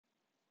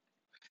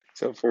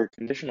So for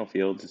conditional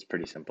fields, it's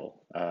pretty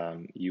simple.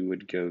 You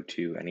would go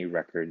to any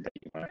record that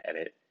you want to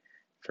edit.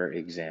 For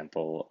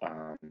example,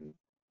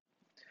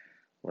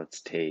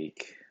 let's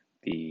take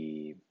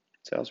the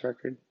sales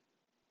record,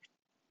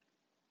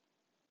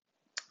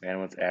 and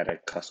let's add a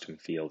custom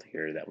field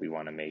here that we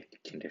want to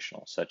make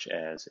conditional, such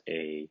as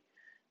a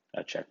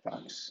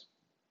checkbox.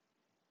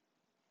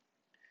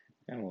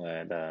 And we'll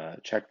add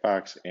a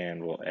checkbox,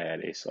 and we'll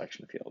add a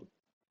selection field.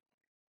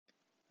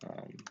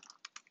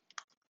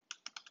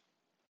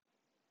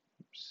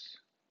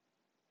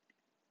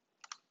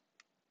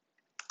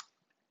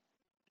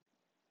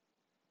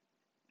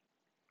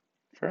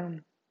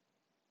 From.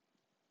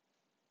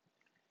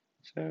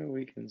 So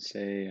we can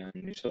say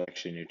new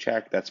selection, new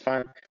check, that's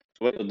fine.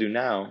 So what you'll do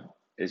now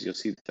is you'll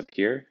see this up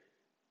here,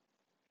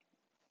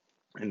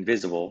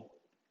 invisible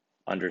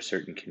under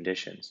certain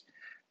conditions.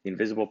 The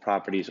invisible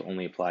property is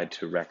only applied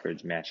to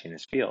records matching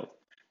this field.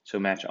 So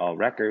match all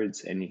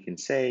records, and you can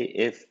say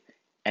if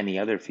any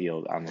other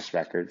field on this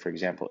record, for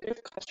example,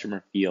 if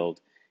customer field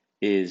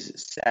is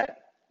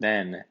set,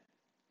 then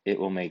it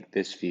will make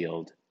this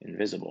field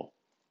invisible.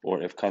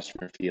 Or if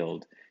customer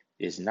field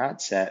is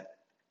not set,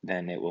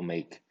 then it will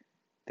make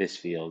this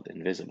field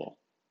invisible.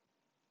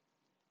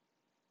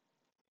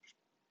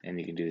 And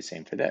you can do the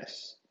same for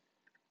this.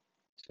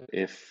 So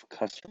if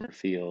customer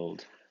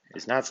field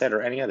is not set,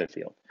 or any other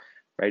field,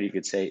 right? You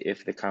could say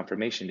if the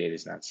confirmation date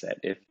is not set,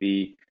 if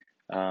the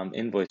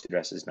invoice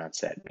address is not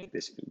set, make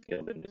this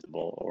field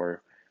invisible,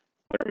 or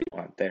whatever you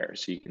want there.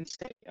 So you can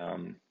say,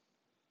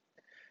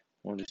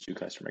 we'll just do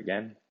customer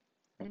again,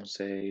 and we'll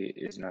say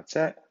is not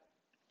set,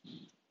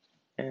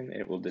 and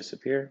it will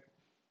disappear,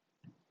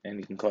 and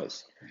you can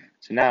close.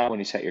 So now when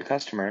you set your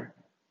customer,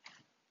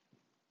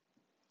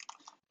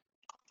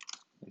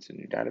 it's a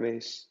new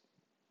database,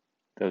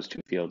 those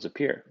two fields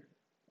appear.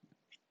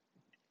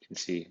 You can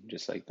see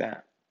just like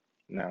that.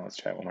 Now let's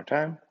try it one more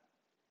time.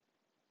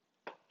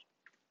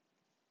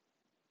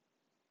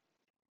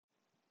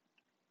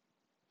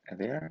 There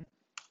they are.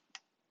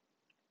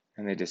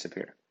 And they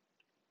disappear.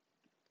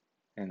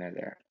 And they're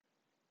there.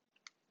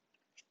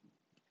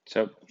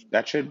 So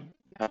that should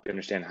help you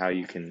understand how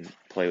you can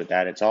play with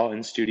that. It's all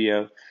in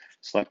Studio.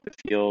 Select the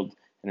field,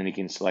 and then you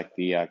can select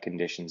the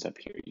conditions up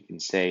here. You can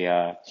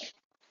say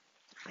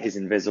is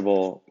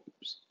invisible,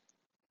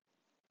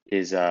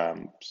 is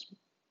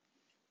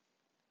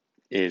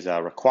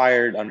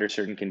required under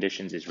certain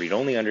conditions, is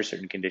read-only under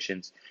certain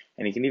conditions,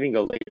 and you can even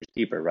go layers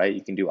deeper, right?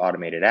 You can do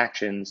automated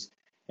actions,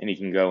 and you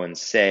can go and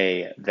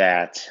say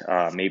that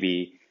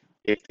maybe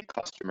if the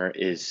customer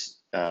is,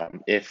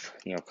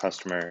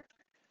 customer,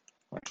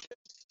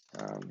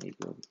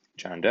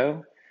 John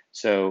Doe,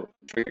 so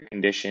trigger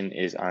condition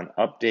is on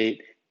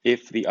update.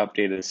 If the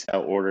update of the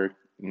sale order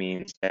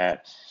means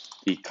that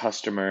the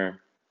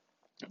customer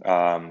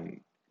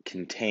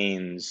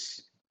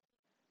contains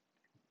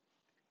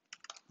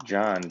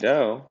John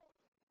Doe,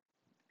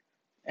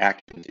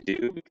 action to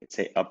do, we could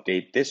say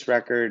update this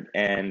record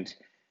and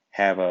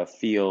have a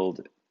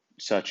field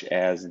such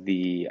as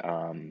the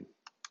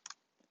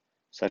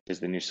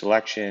new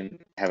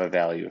selection have a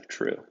value of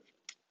true.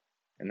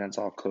 And that's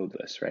all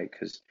codeless, right?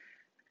 Because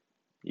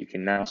you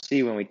can now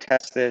see when we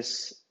test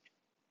this.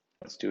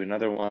 Let's do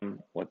another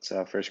one. Let's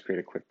first create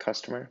a quick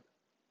customer,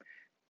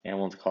 and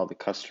we'll call the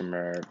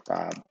customer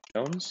Bob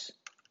Jones.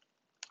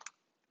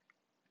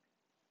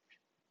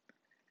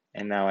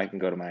 And now I can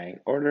go to my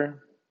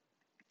order,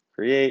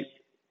 create,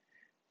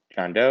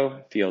 John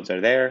Doe, fields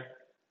are there,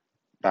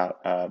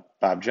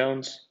 Bob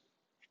Jones,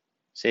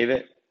 save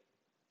it,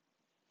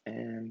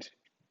 and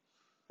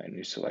my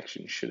new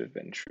selection should have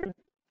been true.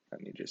 Let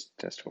me just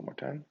test one more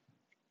time.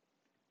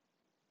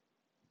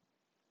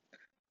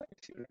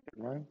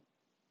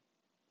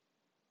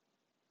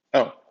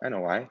 Oh, I know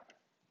why,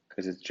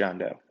 because it's John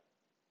Doe.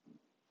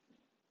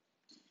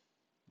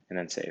 And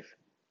then save,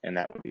 and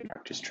that would be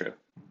marked as true.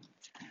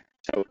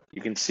 So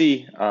you can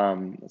see,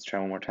 let's try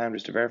one more time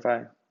just to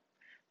verify.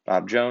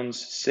 Bob Jones,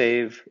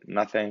 save,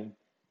 nothing.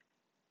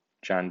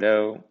 John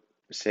Doe,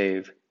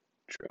 save,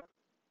 true.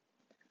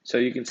 So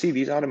you can see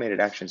these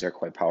automated actions are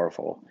quite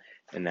powerful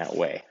in that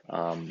way.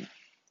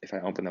 If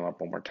I open them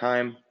up one more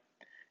time,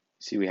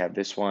 see we have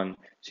this one.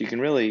 So you can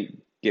really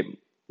get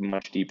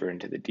much deeper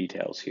into the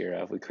details here.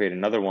 If we create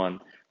another one,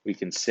 we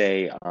can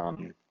say,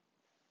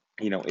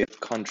 if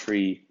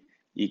country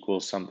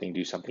equals something,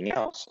 do something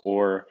else,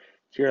 or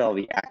here are all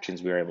the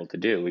actions we are able to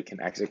do. We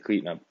can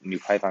execute a new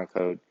Python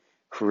code,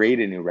 create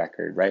a new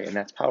record, right? And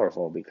that's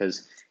powerful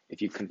because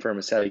if you confirm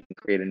a sale, you can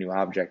create a new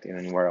object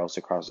anywhere else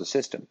across the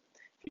system.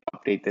 If you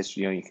update this,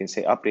 you can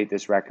say update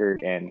this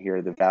record, and here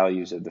are the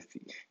values of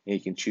you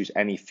can choose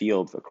any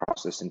field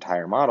across this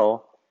entire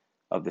model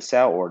of the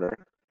sale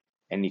order,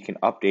 and you can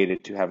update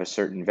it to have a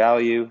certain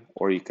value,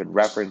 or you could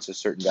reference a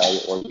certain value,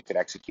 or you could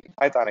execute a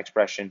Python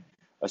expression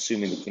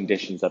assuming the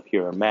conditions up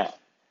here are met.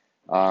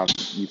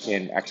 You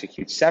can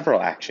execute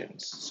several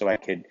actions. So I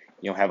could,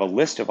 have a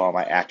list of all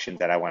my actions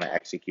that I want to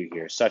execute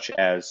here, such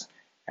as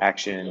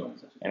action,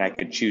 and I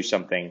could choose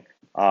something.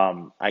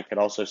 I could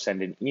also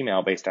send an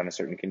email based on a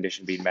certain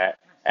condition being met,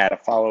 add a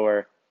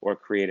follower, or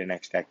create a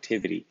next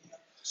activity.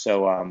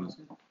 So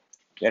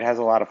it has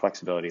a lot of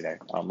flexibility there.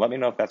 Let me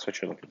know if that's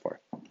what you're looking for.